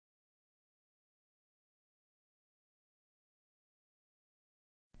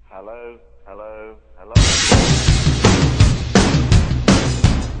Hello, hello, hello.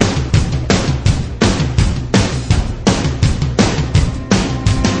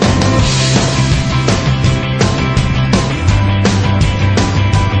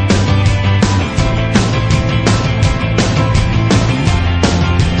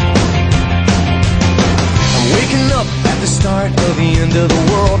 Start of the end of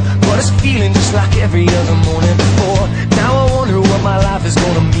the world, but it's feeling just like every other morning before. Now I wonder what my life is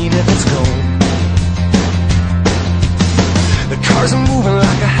gonna mean if it's gone. The cars are moving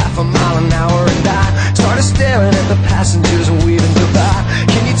like a half a mile an hour, and I started staring at the passengers waving goodbye.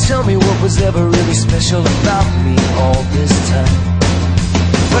 Can you tell me what was ever really special about me all this time?